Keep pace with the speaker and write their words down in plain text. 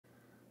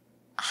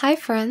Hi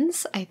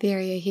friends,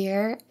 Itheria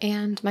here,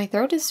 and my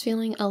throat is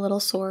feeling a little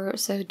sore,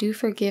 so do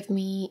forgive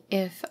me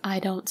if I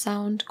don't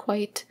sound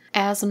quite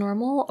as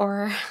normal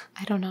or,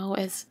 I don't know,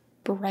 as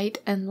bright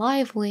and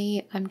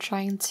lively. I'm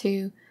trying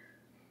to,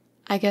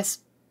 I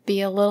guess,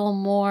 be a little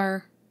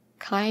more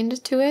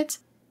kind to it.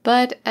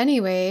 But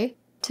anyway,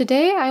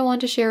 today I want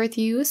to share with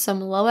you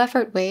some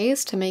low-effort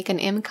ways to make an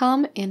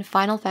income in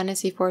Final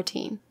Fantasy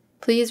XIV.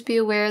 Please be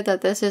aware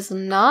that this is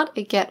not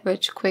a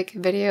get-rich-quick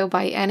video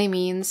by any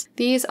means.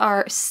 These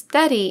are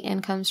steady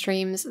income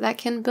streams that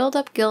can build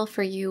up gil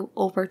for you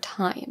over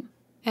time.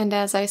 And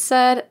as I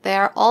said, they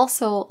are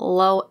also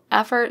low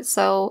effort,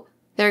 so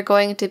they're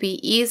going to be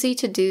easy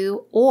to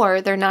do,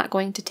 or they're not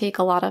going to take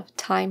a lot of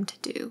time to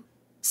do.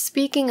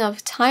 Speaking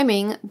of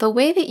timing, the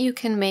way that you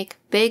can make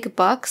big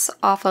bucks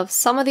off of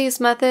some of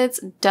these methods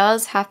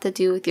does have to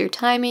do with your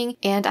timing,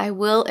 and I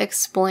will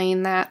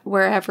explain that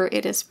wherever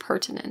it is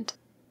pertinent.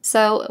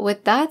 So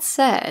with that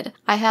said,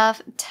 I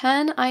have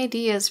 10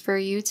 ideas for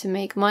you to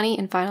make money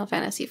in Final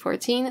Fantasy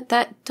XIV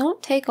that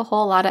don't take a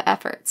whole lot of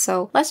effort,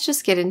 so let's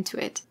just get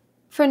into it.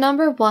 For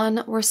number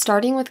 1, we're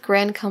starting with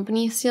Grand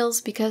Company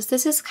Seals because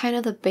this is kind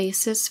of the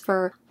basis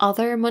for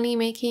other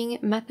money-making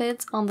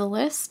methods on the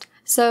list.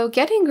 So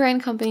getting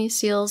Grand Company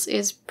Seals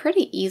is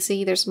pretty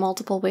easy, there's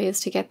multiple ways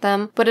to get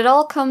them, but it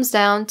all comes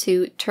down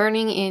to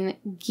turning in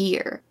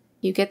gear.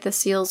 You get the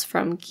seals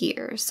from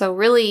gear, so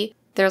really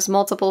there's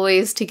multiple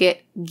ways to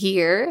get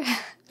gear,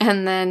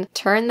 and then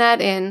turn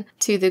that in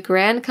to the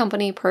Grand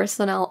Company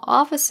Personnel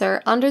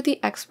Officer under the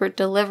Expert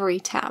Delivery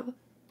tab.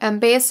 And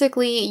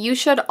basically, you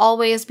should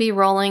always be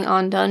rolling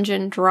on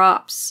dungeon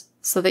drops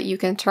so that you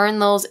can turn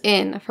those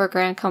in for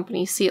Grand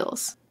Company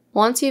seals.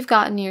 Once you've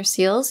gotten your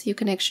seals, you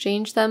can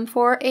exchange them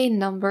for a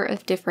number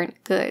of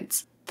different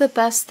goods. The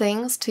best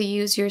things to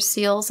use your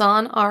seals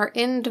on are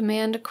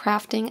in-demand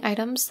crafting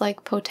items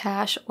like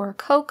potash or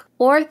coke,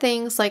 or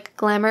things like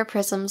glamour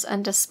prisms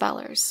and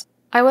dispellers.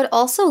 I would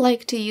also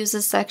like to use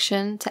this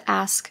section to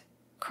ask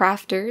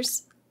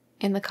crafters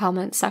in the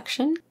comment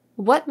section,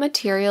 what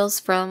materials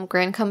from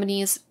Grand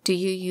Companies do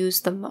you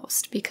use the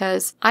most?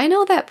 Because I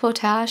know that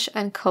potash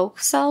and coke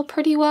sell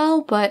pretty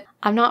well, but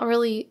I'm not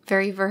really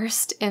very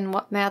versed in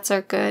what mats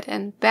are good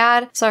and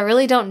bad, so I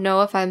really don't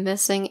know if I'm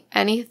missing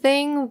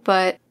anything,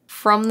 but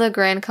from the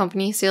Grand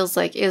Company seals,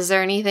 like, is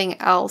there anything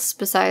else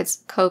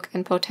besides coke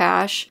and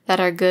potash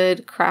that are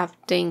good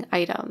crafting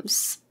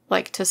items,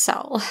 like, to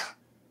sell?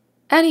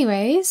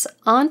 Anyways,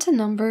 on to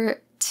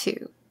number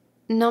 2.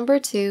 Number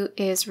 2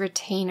 is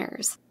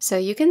retainers. So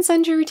you can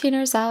send your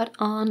retainers out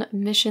on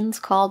missions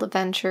called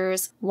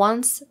Ventures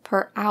once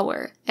per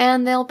hour,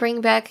 and they'll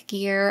bring back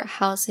gear,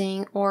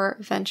 housing, or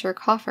venture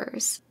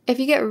coffers. If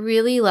you get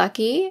really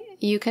lucky,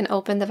 you can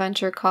open the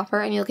venture coffer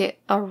and you'll get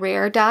a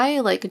rare dye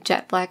like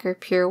Jet Black or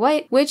Pure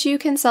White, which you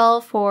can sell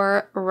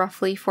for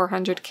roughly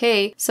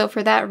 400k. So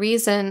for that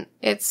reason,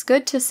 it's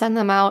good to send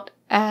them out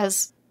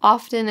as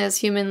often as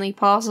humanly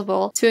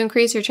possible to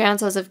increase your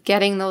chances of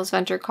getting those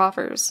venture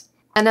coffers.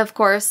 And of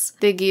course,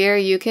 the gear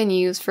you can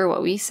use for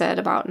what we said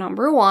about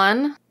number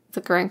 1,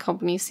 the Grand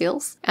Company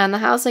seals. And the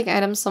housing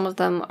items, some of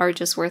them are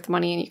just worth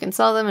money and you can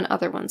sell them, and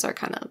other ones are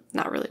kind of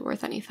not really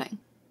worth anything.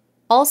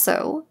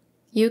 Also,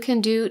 you can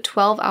do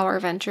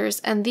 12-hour ventures,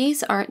 and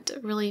these aren't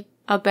really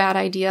a bad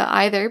idea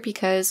either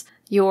because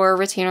your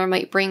retainer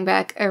might bring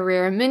back a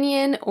rare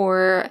minion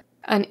or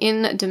an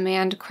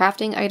in-demand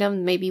crafting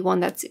item, maybe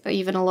one that's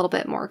even a little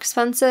bit more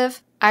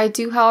expensive. I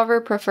do,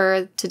 however,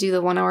 prefer to do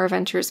the 1-hour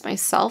ventures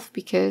myself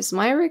because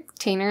my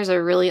retainers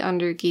are really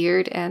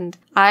under-geared and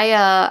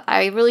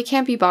I really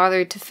can't be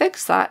bothered to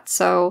fix that,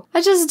 so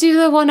I just do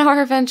the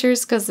 1-hour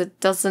ventures because it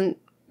doesn't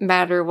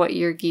matter what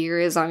your gear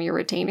is on your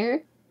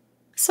retainer.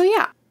 So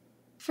yeah.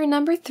 For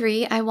number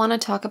 3, I want to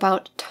talk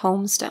about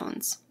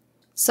tomestones.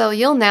 So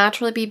you'll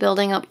naturally be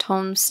building up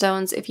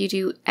tomestones if you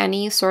do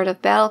any sort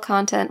of battle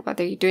content,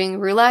 whether you're doing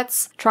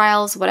roulettes,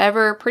 trials,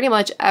 whatever, pretty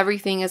much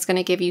everything is going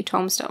to give you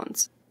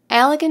tomestones.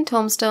 Elegant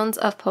tomestones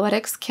of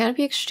poetics can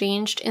be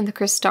exchanged in the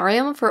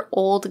Crystarium for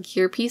old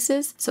gear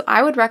pieces, so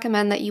I would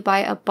recommend that you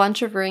buy a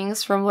bunch of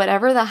rings from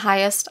whatever the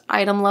highest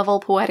item level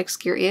poetics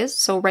gear is,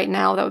 so right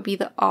now that would be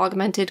the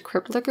augmented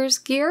Crippler's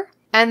gear,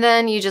 and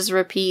then you just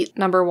repeat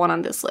number 1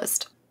 on this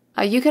list.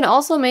 You can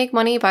also make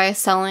money by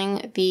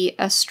selling the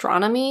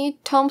astronomy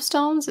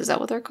tomestones, is that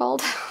what they're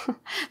called?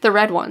 The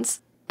red ones.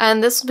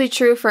 And this will be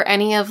true for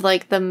any of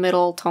like the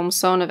middle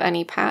tomestone of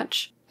any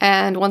patch.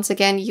 And once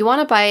again, you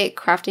want to buy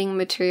crafting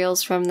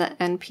materials from the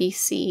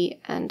NPC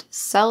and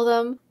sell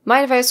them.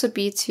 My advice would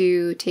be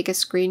to take a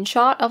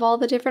screenshot of all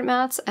the different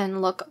mats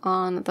and look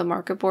on the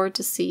market board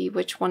to see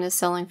which one is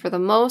selling for the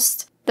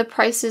most. The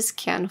prices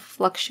can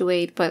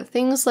fluctuate, but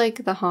things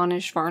like the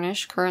Honish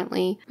Varnish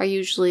currently are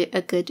usually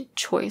a good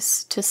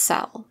choice to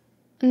sell.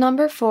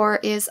 Number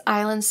 4 is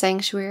Island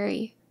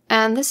Sanctuary,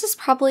 and this is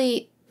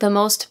probably the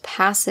most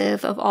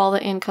passive of all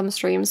the income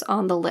streams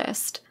on the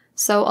list.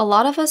 So a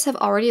lot of us have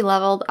already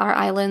leveled our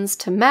islands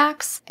to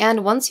max,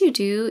 and once you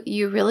do,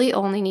 you really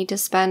only need to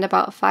spend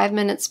about 5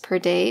 minutes per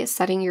day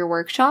setting your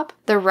workshop.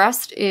 The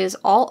rest is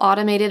all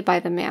automated by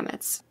the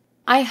mammoths.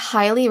 I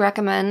highly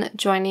recommend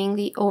joining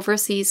the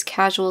Overseas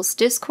Casuals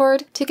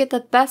Discord to get the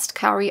best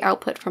cowrie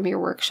output from your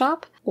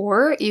workshop,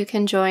 or you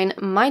can join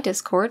my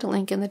Discord,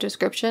 link in the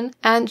description,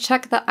 and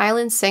check the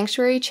Island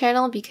Sanctuary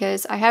channel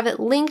because I have it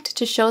linked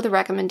to show the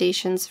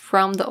recommendations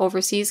from the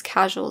Overseas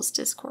Casuals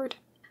Discord.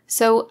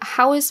 So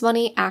how is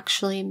money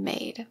actually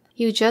made?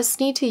 You just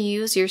need to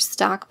use your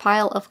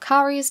stockpile of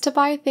cowries to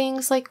buy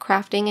things like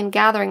crafting and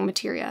gathering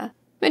materia.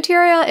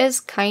 Materia is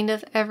kind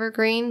of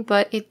evergreen,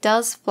 but it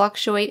does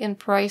fluctuate in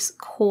price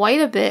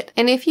quite a bit.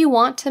 And if you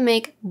want to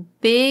make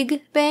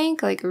big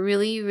bank, like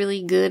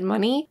really good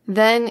money,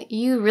 then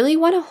you really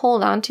want to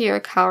hold on to your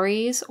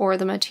cowries or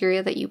the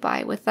materia that you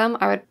buy with them.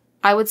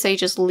 I would say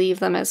just leave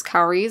them as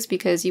cowries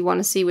because you want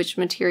to see which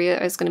materia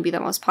is going to be the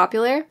most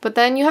popular, but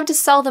then you have to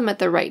sell them at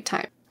the right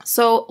time.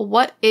 So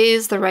what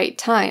is the right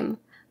time?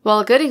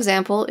 Well, a good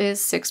example is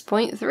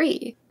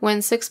 6.3. When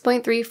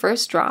 6.3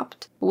 first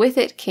dropped, with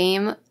it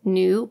came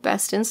new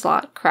best in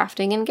slot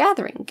crafting and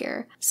gathering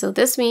gear. So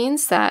this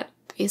means that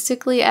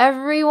basically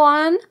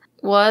everyone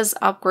was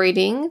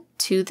upgrading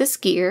to this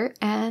gear,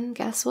 and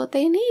guess what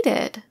they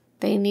needed?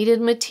 They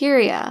needed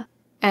materia.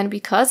 And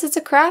because it's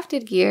a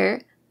crafted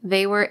gear,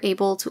 they were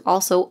able to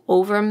also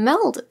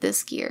overmeld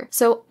this gear.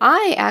 So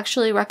I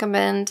actually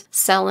recommend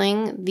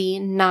selling the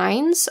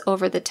 9s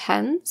over the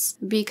 10s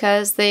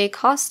because they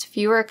cost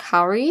fewer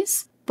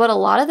cowries, but a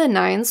lot of the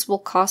 9s will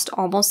cost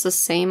almost the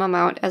same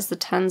amount as the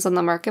 10s on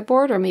the market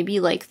board, or maybe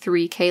like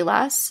 3k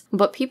less.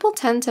 But people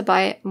tend to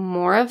buy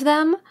more of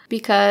them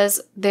because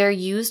they're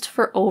used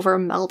for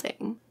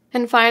overmelding.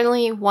 And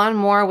finally, one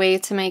more way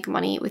to make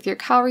money with your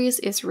cowries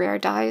is rare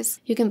dyes.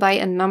 You can buy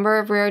a number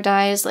of rare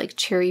dyes like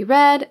cherry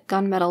red,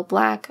 gunmetal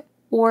black,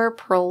 or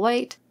pearl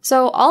white.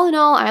 So all in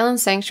all, Island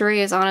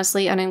Sanctuary is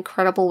honestly an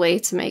incredible way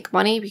to make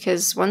money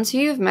because once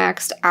you've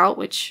maxed out,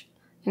 which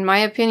in my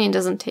opinion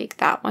doesn't take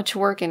that much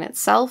work in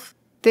itself,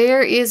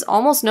 there is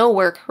almost no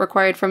work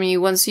required from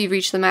you once you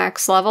reach the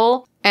max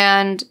level,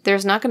 and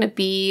there's not going to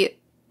be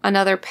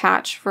another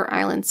patch for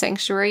Island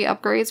Sanctuary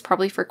upgrades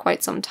probably for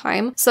quite some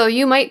time. So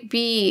you might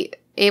be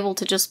able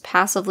to just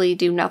passively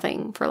do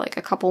nothing for like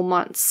a couple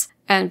months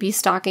and be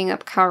stocking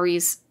up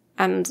cowries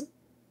and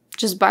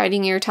just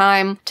biding your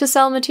time to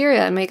sell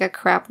materia and make a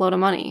crap load of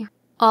money.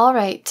 All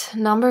right,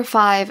 number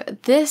 5.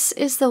 This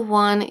is the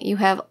one you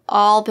have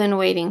all been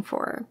waiting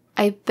for.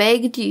 I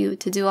begged you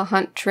to do a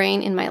hunt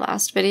train in my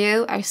last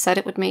video. I said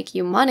it would make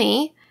you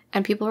money,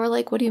 and people were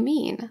like, what do you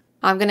mean?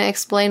 I'm going to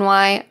explain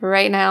why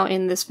right now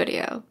in this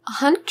video.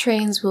 Hunt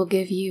trains will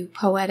give you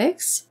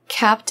poetics,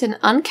 capped and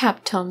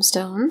uncapped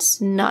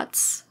tomestones,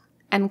 nuts,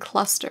 and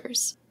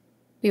clusters.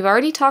 We've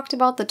already talked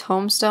about the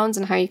tomestones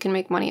and how you can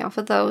make money off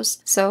of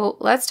those, so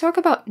let's talk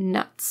about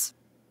nuts.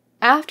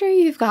 After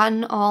you've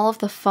gotten all of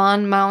the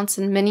fun mounts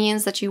and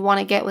minions that you want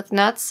to get with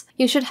nuts,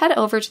 you should head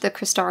over to the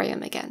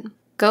Crystarium again.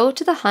 Go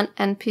to the hunt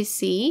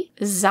NPC,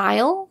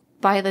 Xyle,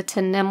 by the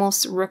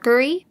Tenemos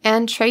Rookery,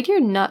 and trade your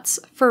nuts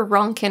for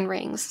Ronkin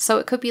rings. So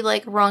it could be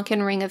like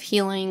Ronkin ring of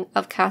healing,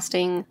 of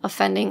casting, of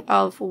fending,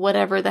 of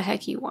whatever the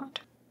heck you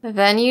want.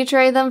 Then you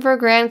trade them for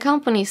Grand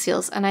Company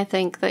seals, and I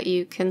think that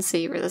you can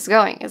see where this is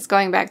going. It's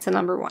going back to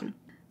number 1.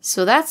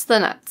 So that's the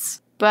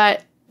nuts.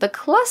 But the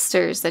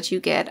clusters that you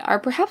get are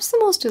perhaps the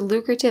most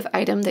lucrative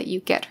item that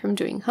you get from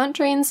doing hunt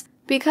trains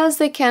because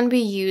they can be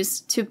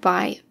used to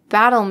buy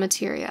battle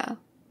materia.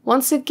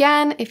 Once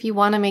again, if you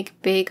want to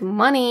make big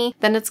money,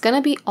 then it's going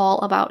to be all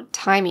about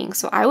timing.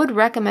 So I would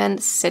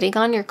recommend sitting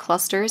on your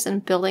clusters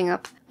and building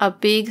up a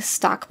big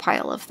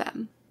stockpile of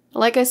them.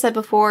 Like I said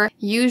before,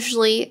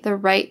 usually the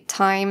right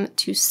time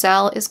to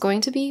sell is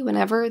going to be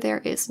whenever there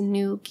is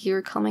new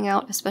gear coming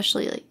out,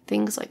 especially like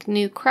things like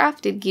new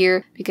crafted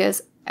gear,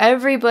 because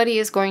everybody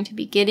is going to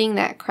be getting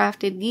that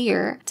crafted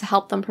gear to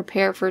help them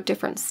prepare for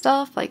different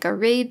stuff like a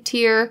raid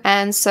tier,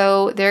 and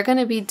so they're going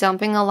to be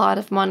dumping a lot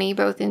of money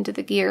both into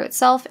the gear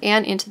itself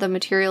and into the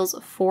materials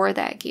for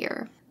that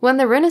gear. When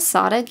the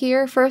Renisada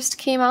gear first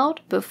came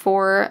out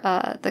before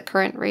the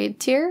current raid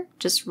tier,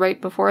 just right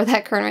before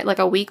that current raid, like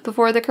a week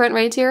before the current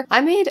raid tier,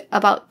 I made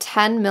about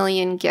 10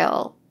 million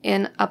gil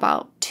in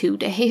about 2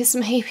 days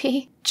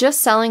maybe,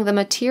 just selling the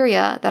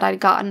materia that I'd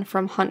gotten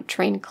from hunt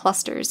train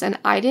clusters, and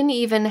I didn't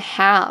even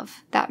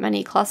have that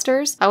many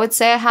clusters. I would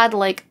say I had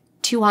like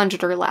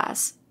 200 or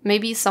less,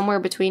 maybe somewhere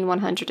between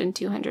 100 and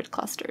 200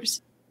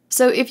 clusters.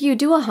 So if you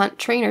do a hunt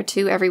train or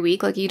 2 every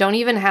week, like you don't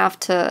even have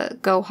to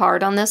go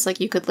hard on this, like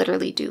you could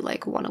literally do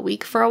like 1 a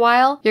week for a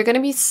while, you're going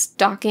to be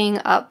stocking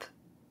up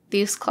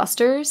these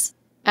clusters,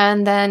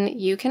 and then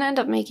you can end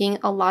up making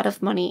a lot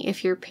of money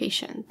if you're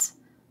patient.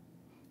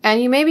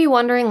 And you may be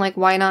wondering, like,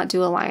 why not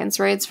do alliance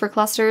raids for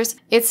clusters?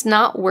 It's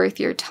not worth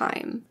your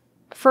time.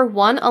 For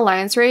one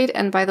alliance raid,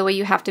 and by the way,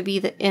 you have to be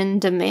the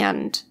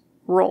in-demand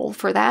role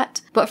for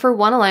that, but for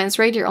one alliance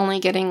raid, you're only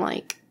getting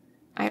like,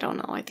 I don't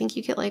know, I think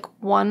you get like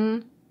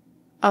 1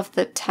 of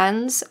the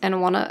 10s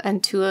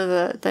and 2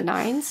 of the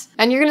 9s,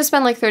 and you're gonna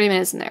spend like 30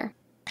 minutes in there.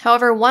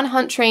 However, one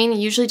hunt train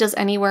usually does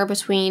anywhere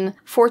between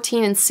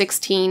 14 and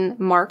 16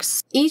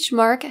 marks. Each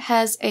mark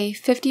has a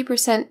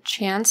 50%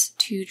 chance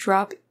to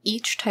drop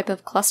each type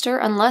of cluster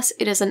unless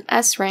it is an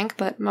S rank,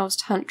 but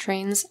most hunt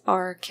trains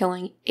are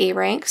killing A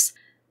ranks.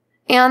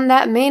 And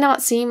that may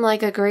not seem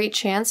like a great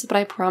chance, but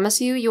I promise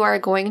you, you are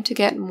going to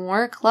get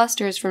more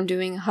clusters from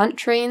doing hunt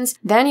trains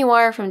than you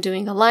are from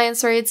doing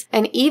alliance raids.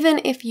 And even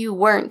if you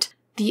weren't,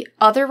 the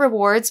other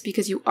rewards,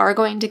 because you are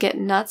going to get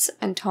nuts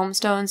and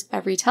tomestones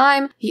every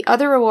time, the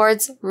other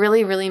rewards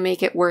really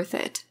make it worth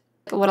it.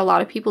 What a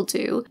lot of people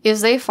do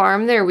is they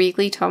farm their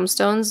weekly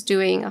tomestones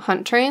doing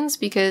hunt trains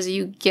because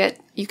you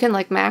can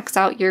like max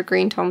out your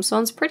green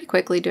tomestones pretty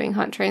quickly doing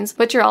hunt trains,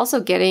 but you're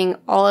also getting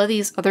all of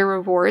these other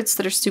rewards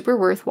that are super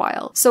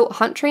worthwhile. So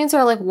hunt trains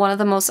are like one of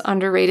the most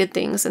underrated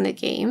things in the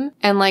game,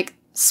 and like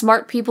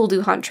smart people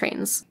do hunt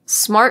trains.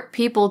 Smart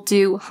people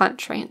do hunt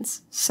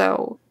trains.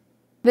 So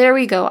there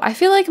we go. I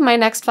feel like my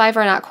next 5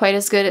 are not quite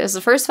as good as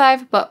the first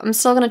 5, but I'm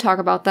still going to talk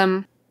about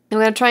them. I'm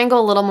going to try and go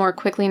a little more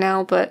quickly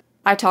now, but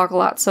I talk a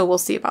lot, so we'll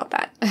see about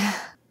that.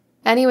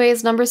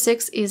 Anyways, number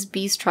 6 is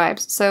beast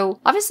tribes. So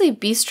obviously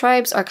beast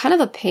tribes are kind of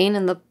a pain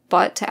in the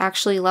butt to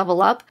actually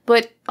level up,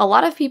 but a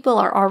lot of people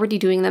are already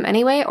doing them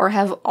anyway or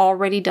have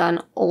already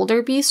done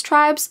older beast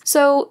tribes.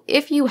 So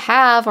if you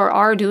have or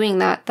are doing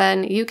that,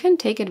 then you can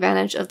take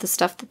advantage of the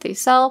stuff that they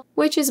sell,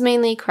 which is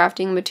mainly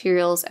crafting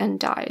materials and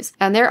dyes.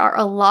 And there are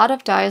a lot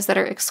of dyes that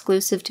are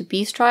exclusive to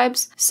beast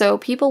tribes, so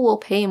people will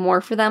pay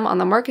more for them on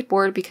the market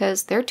board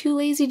because they're too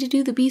lazy to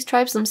do the beast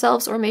tribes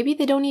themselves, or maybe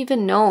they don't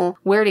even know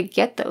where to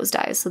get those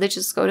dyes, so they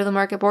just go to the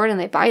market board and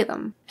they buy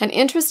them. And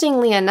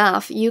interestingly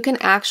enough, you can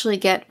actually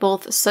get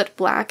both soot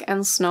black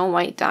and snow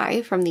white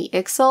dye from the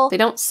Ixal. They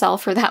don't sell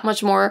for that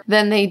much more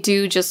than they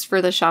do just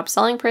for the shop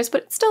selling price,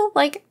 but it's still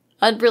like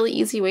a really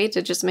easy way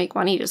to just make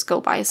money. Just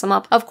go buy some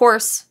up. Of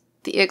course,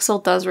 the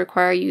Ixal does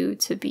require you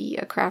to be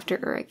a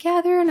crafter or a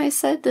gatherer, and I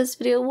said this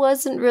video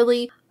wasn't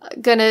really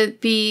gonna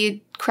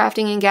be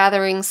crafting and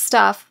gathering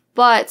stuff,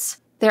 but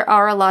there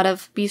are a lot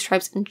of beast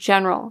tribes in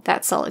general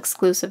that sell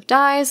exclusive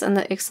dyes, and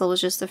the Ixal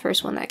was just the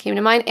first one that came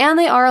to mind. And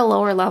they are a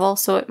lower level,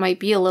 so it might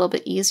be a little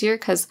bit easier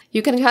because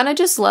you can kind of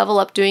just level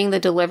up doing the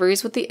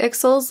deliveries with the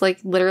Ixals, like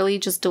literally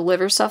just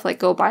deliver stuff, like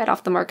go buy it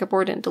off the market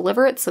board and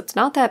deliver it, so it's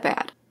not that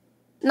bad.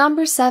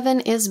 Number 7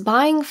 is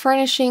buying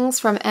furnishings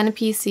from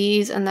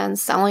NPCs and then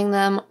selling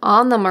them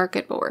on the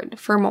market board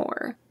for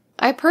more.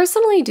 I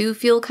personally do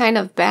feel kind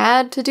of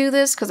bad to do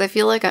this because I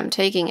feel like I'm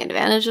taking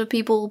advantage of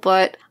people,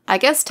 but I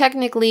guess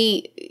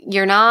technically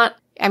you're not.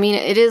 I mean,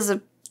 it is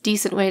a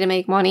decent way to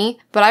make money,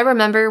 but I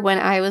remember when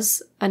I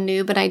was a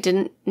noob and I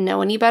didn't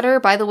know any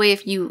better. By the way,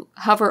 if you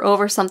hover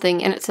over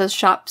something and it says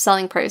shop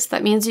selling price,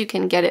 that means you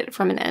can get it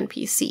from an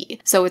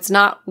NPC. So it's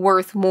not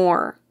worth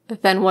more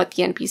than what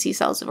the NPC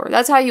sells it for.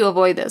 That's how you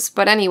avoid this.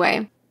 But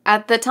anyway,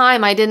 at the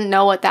time I didn't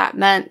know what that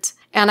meant.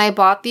 And I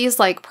bought these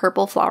like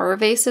purple flower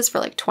vases for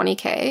like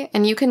 20k,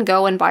 and you can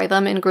go and buy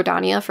them in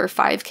Gridania for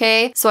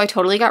 5k, so I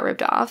totally got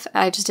ripped off.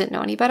 I just didn't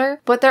know any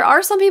better. But there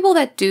are some people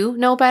that do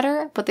know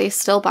better, but they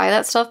still buy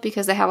that stuff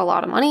because they have a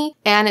lot of money,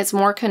 and it's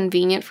more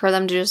convenient for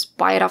them to just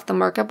buy it off the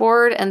market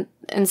board and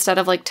instead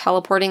of like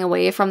teleporting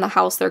away from the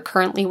house they're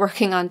currently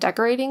working on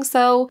decorating.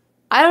 So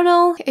I don't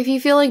know, if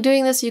you feel like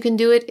doing this, you can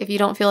do it. If you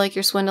don't feel like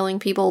you're swindling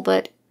people,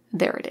 but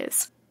there it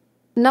is.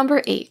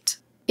 Number 8.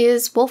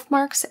 Is wolf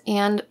marks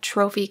and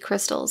trophy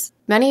crystals.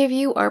 Many of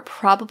you are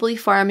probably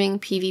farming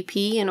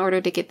PvP in order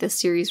to get this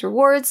series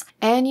rewards,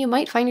 and you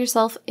might find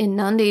yourself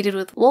inundated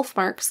with wolf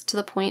marks to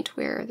the point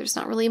where there's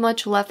not really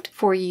much left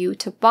for you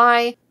to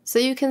buy, so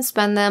you can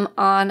spend them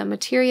on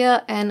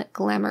materia and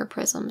glamour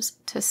prisms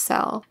to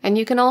sell. And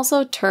you can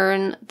also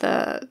turn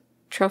the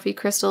trophy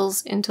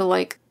crystals into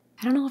like,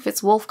 I don't know if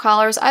it's wolf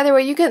collars. Either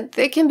way,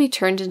 they can be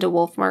turned into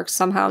wolf marks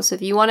somehow, so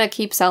if you want to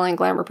keep selling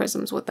glamour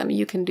prisms with them,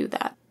 you can do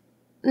that.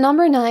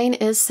 Number 9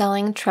 is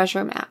selling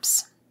treasure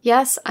maps.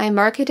 Yes, I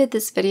marketed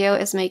this video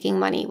as making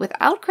money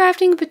without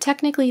crafting, but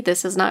technically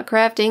this is not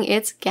crafting,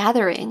 it's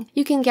gathering.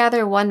 You can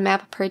gather 1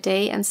 map per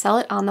day and sell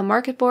it on the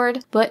market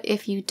board, but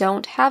if you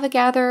don't have a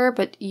gatherer,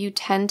 but you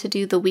tend to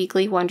do the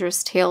weekly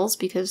wondrous tales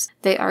because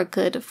they are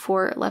good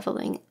for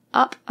leveling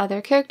up other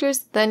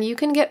characters, then you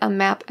can get a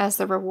map as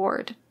the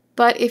reward.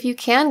 But if you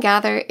can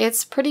gather,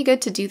 it's pretty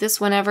good to do this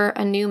whenever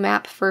a new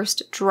map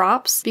first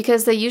drops,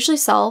 because they usually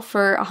sell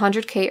for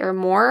 100k or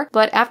more,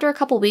 but after a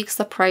couple weeks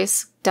the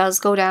price does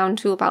go down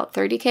to about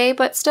 30k,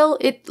 but still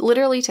it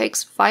literally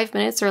takes 5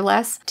 minutes or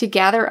less to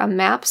gather a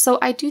map, so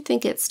I do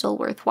think it's still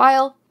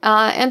worthwhile.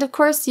 And of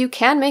course, you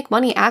can make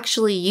money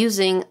actually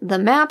using the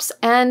maps,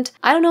 and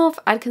I don't know if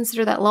I'd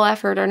consider that low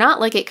effort or not.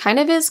 Like, it kind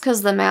of is,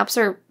 because the maps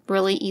are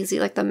really easy.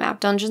 Like, the map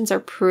dungeons are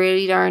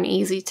pretty darn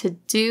easy to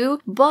do,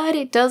 but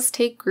it does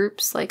take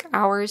groups like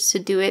hours to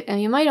do it,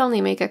 and you might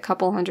only make a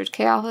couple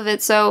 100k off of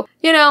it, so,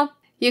 you know,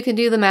 you can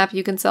do the map,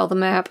 you can sell the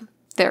map,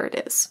 there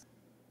it is.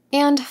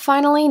 And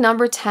finally,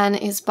 number 10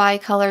 is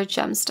Bicolor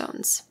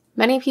Gemstones.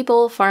 Many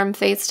people farm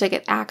fates to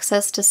get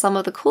access to some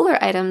of the cooler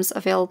items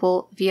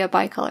available via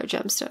Bicolor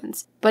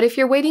Gemstones. But if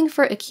you're waiting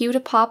for a queue to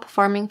pop,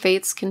 farming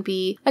fates can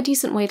be a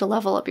decent way to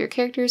level up your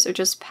characters or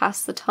just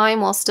pass the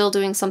time while still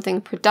doing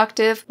something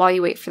productive while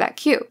you wait for that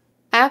queue.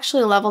 I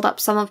actually leveled up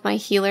some of my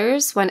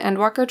healers when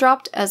Endwalker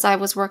dropped as I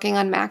was working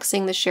on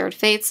maxing the shared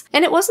fates,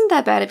 and it wasn't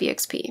that bad of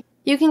EXP.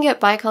 You can get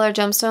Bicolor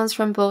Gemstones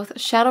from both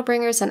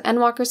Shadowbringers and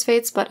Endwalker's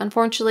fates, but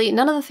unfortunately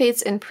none of the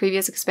fates in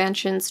previous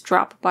expansions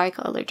drop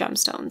Bicolor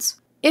Gemstones.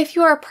 If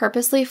you are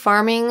purposely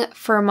farming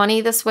for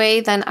money this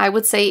way, then I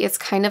would say it's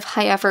kind of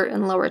high effort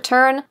and low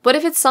return. But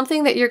if it's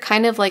something that you're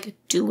kind of like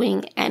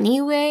doing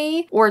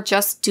anyway, or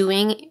just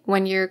doing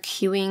when you're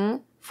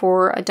queuing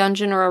for a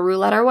dungeon or a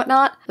roulette or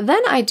whatnot,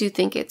 then I do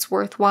think it's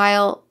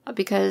worthwhile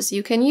because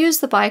you can use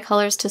the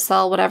bicolors to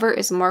sell whatever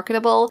is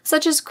marketable,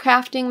 such as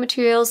crafting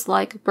materials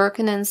like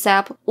Birkin and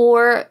Sap,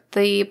 or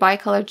the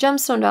bicolor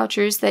gemstone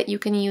vouchers that you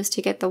can use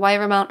to get the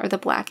Wyvern mount or the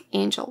Black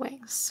Angel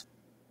wings.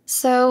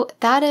 So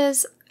that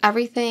is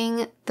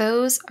everything.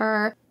 Those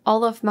are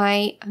all of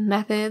my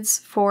methods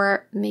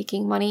for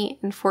making money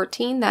in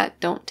 14 that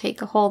don't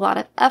take a whole lot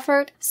of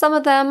effort. Some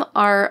of them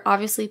are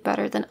obviously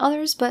better than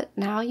others, but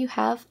now you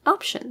have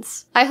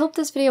options. I hope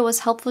this video was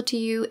helpful to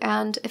you,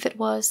 and if it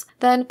was,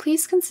 then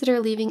please consider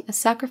leaving a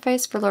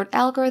sacrifice for Lord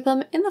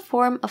Algorithm in the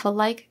form of a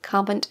like,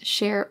 comment,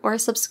 share, or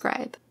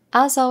subscribe.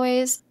 As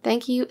always,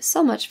 thank you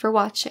so much for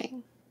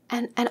watching.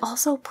 And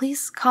also,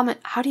 please comment,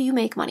 how do you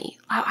make money?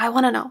 I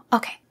want to know.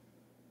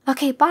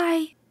 Okay,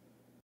 bye!